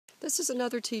This is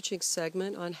another teaching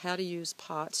segment on how to use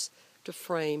pots to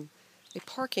frame a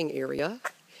parking area,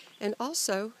 and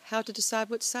also how to decide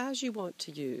what size you want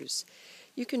to use.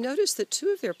 You can notice that two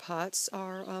of their pots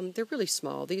are, they're really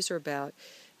small. These are about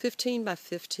 15 by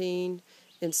 15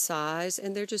 in size,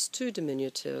 and they're just too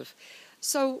diminutive.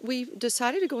 So we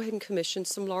decided to go ahead and commission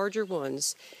some larger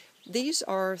ones. These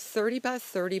are 30 by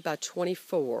 30 by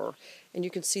 24, and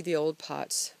you can see the old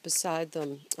pots beside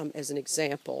them as an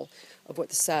example of what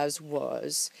the size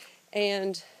was.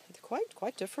 And they're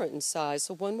quite different in size,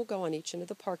 so one will go on each end of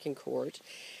the parking court.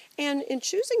 And in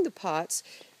choosing the pots,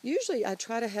 usually I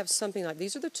try to have something like,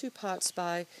 these are the two pots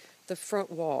by the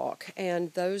front walk,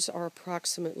 and those are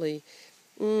approximately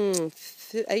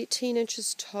 18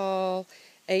 inches tall,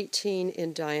 18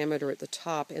 in diameter at the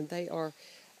top, and they are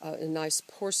a nice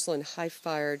porcelain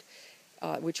high-fired,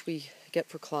 which we get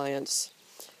for clients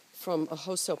from a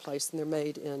wholesale place, and they're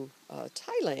made in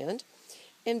Thailand.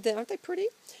 And aren't they pretty?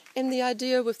 And the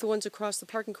idea with the ones across the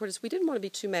parking court is we didn't want to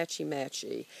be too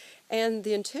matchy-matchy. And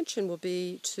the intention will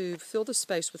be to fill the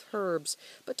space with herbs,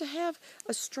 but to have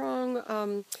a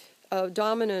strong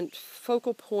dominant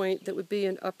focal point that would be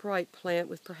an upright plant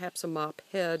with perhaps a mop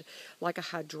head, like a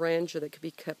hydrangea that could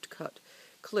be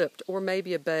clipped, or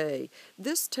maybe a bay.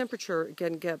 This temperature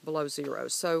can get below zero,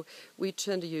 so we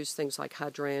tend to use things like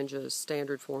hydrangeas,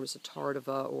 standard forms of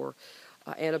tardiva, or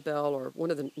Annabelle, or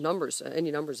one of the numbers, any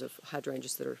numbers of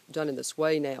hydrangeas that are done in this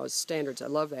way now as standards. I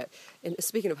love that. And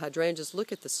speaking of hydrangeas,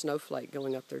 look at the snowflake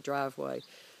going up their driveway.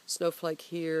 Snowflake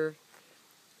here.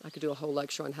 I could do a whole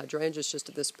lecture on hydrangeas just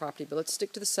at this property, but let's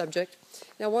stick to the subject.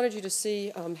 Now I wanted you to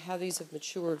see how these have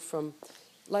matured from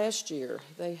last year.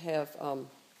 They have,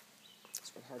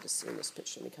 it's hard to see in this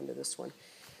picture. Let me come to this one.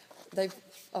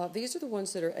 These are the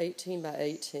ones that are 18 by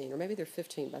 18, or maybe they're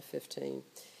 15 by 15.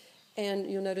 And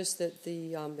you'll notice that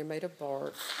they're made of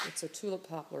bark. It's a tulip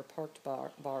poplar parked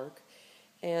bark.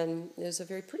 And it's a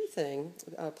very pretty thing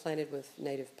planted with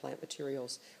native plant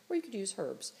materials, or you could use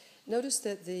herbs. Notice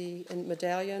that the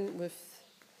medallion with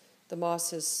the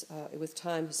moss with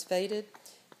time has faded,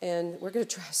 and we're going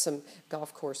to try some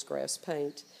golf course grass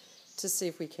paint to see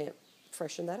if we can't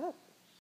freshen that up.